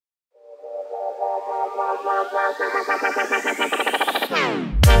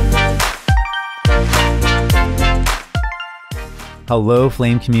Hello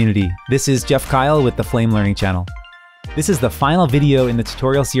Flame community, this is Jeff Kyle with the Flame Learning Channel. This is the final video in the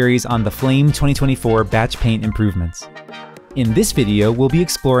tutorial series on the Flame 2024 batch paint improvements. In this video, we'll be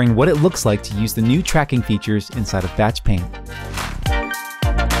exploring what it looks like to use the new tracking features inside of batch paint.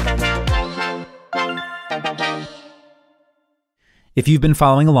 If you've been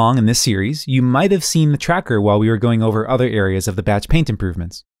following along in this series, you might have seen the tracker while we were going over other areas of the batch paint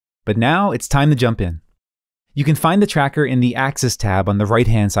improvements. But now it's time to jump in. You can find the tracker in the Axis tab on the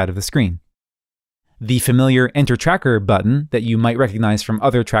right-hand side of the screen. The familiar Enter Tracker button that you might recognize from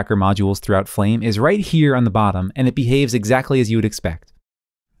other tracker modules throughout Flame is right here on the bottom, and it behaves exactly as you would expect.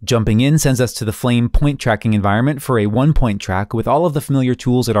 Jumping in sends us to the Flame point tracking environment for a one-point track with all of the familiar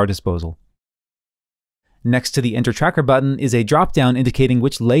tools at our disposal. Next to the Enter Tracker button is a drop-down indicating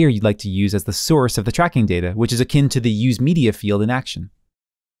which layer you'd like to use as the source of the tracking data, which is akin to the Use Media field in Action.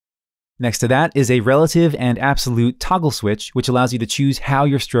 Next to that is a relative and absolute toggle switch, which allows you to choose how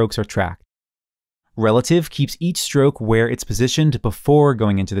your strokes are tracked. Relative keeps each stroke where it's positioned before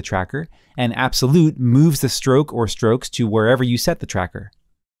going into the tracker, and absolute moves the stroke or strokes to wherever you set the tracker.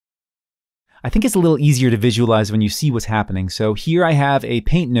 I think it's a little easier to visualize when you see what's happening, so here I have a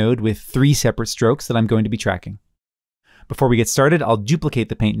paint node with 3 separate strokes that I'm going to be tracking. Before we get started, I'll duplicate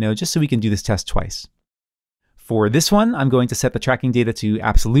the paint node just so we can do this test twice. For this one, I'm going to set the tracking data to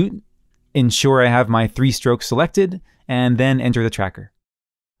absolute, ensure I have my 3 strokes selected, and then enter the tracker.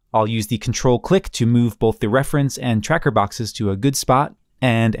 I'll use the Control click to move both the reference and tracker boxes to a good spot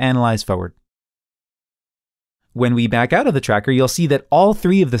and analyze forward. When we back out of the tracker, you'll see that all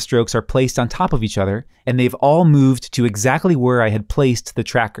 3 of the strokes are placed on top of each other, and they've all moved to exactly where I had placed the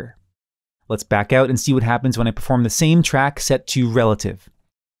tracker. Let's back out and see what happens when I perform the same track set to relative.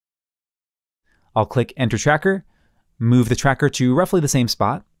 I'll click Enter Tracker, move the tracker to roughly the same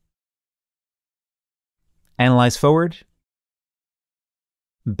spot, analyze forward,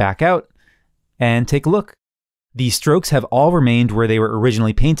 back out, and take a look. The strokes have all remained where they were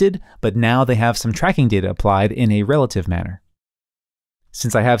originally painted, but now they have some tracking data applied in a relative manner.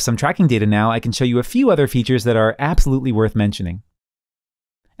 Since I have some tracking data now, I can show you a few other features that are absolutely worth mentioning.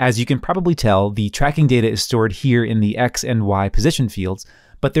 As you can probably tell, the tracking data is stored here in the X and Y position fields,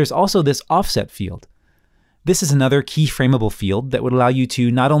 but there's also this offset field. This is another keyframeable field that would allow you to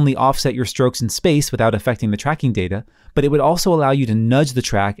not only offset your strokes in space without affecting the tracking data, but it would also allow you to nudge the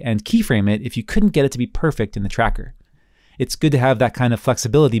track and keyframe it if you couldn't get it to be perfect in the tracker. It's good to have that kind of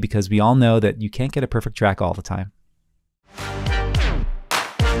flexibility because we all know that you can't get a perfect track all the time.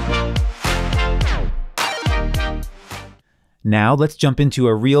 Now let's jump into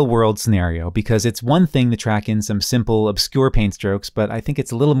a real-world scenario, because it's one thing to track in some simple, obscure paint strokes, but I think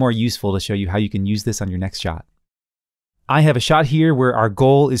it's a little more useful to show you how you can use this on your next shot. I have a shot here where our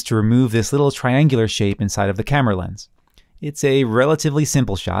goal is to remove this little triangular shape inside of the camera lens. It's a relatively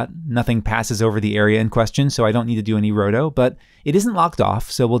simple shot. Nothing passes over the area in question, so I don't need to do any roto, but it isn't locked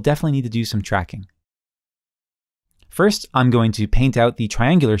off, so we'll definitely need to do some tracking. First, I'm going to paint out the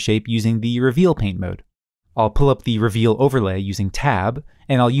triangular shape using the Reveal Paint mode. I'll pull up the Reveal overlay using Tab,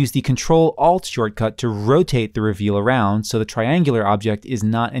 and I'll use the Control-Alt shortcut to rotate the reveal around so the triangular object is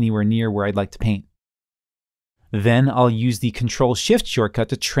not anywhere near where I'd like to paint. Then I'll use the Control-Shift shortcut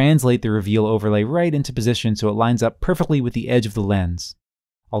to translate the reveal overlay right into position so it lines up perfectly with the edge of the lens.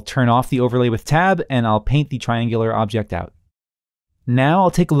 I'll turn off the overlay with Tab, and I'll paint the triangular object out. Now I'll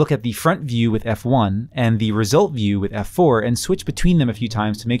take a look at the front view with F1 and the result view with F4 and switch between them a few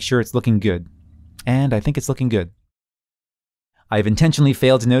times to make sure it's looking good. And I think it's looking good. I've intentionally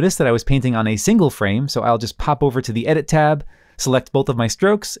failed to notice that I was painting on a single frame, so I'll just pop over to the Edit tab, select both of my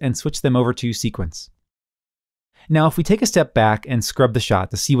strokes, and switch them over to Sequence. Now if we take a step back and scrub the shot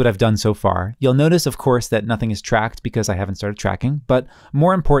to see what I've done so far, you'll notice of course that nothing is tracked because I haven't started tracking, but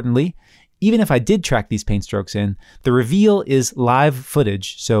more importantly, even if I did track these paint strokes in, the reveal is live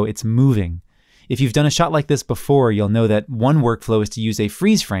footage, so it's moving. If you've done a shot like this before, you'll know that one workflow is to use a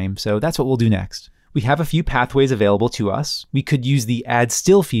freeze frame, so that's what we'll do next. We have a few pathways available to us. We could use the Add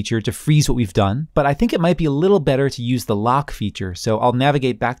Still feature to freeze what we've done, but I think it might be a little better to use the Lock feature, so I'll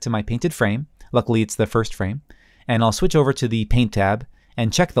navigate back to my painted frame, luckily it's the first frame, and I'll switch over to the Paint tab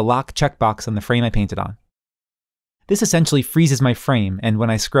and check the Lock checkbox on the frame I painted on. This essentially freezes my frame, and when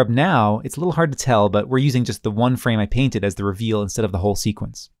I scrub now, it's a little hard to tell, but we're using just the one frame I painted as the reveal instead of the whole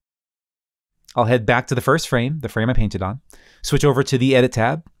sequence. I'll head back to the first frame, the frame I painted on, switch over to the Edit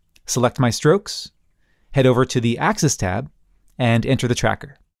tab, select my strokes, head over to the Axis tab, and enter the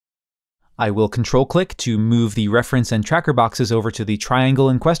tracker. I will Control-click to move the reference and tracker boxes over to the triangle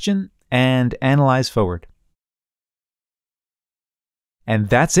in question, and analyze forward. And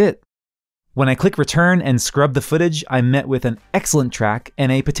that's it. When I click return and scrub the footage, I'm met with an excellent track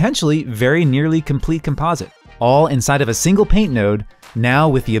and a potentially very nearly complete composite, all inside of a single paint node, now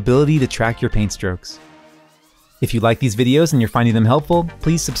with the ability to track your paint strokes. If you like these videos and you're finding them helpful,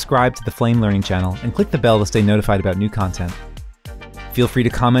 please subscribe to the Flame Learning channel and click the bell to stay notified about new content. Feel free to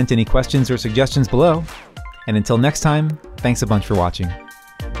comment any questions or suggestions below. And until next time, thanks a bunch for watching.